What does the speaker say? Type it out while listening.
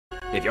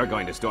If you're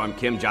going to storm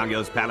Kim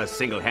Jong-il's palace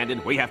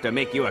single-handed, we have to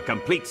make you a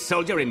complete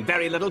soldier in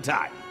very little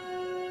time.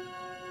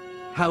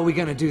 How are we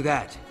gonna do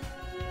that?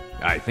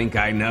 I think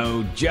I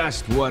know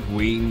just what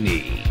we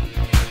need.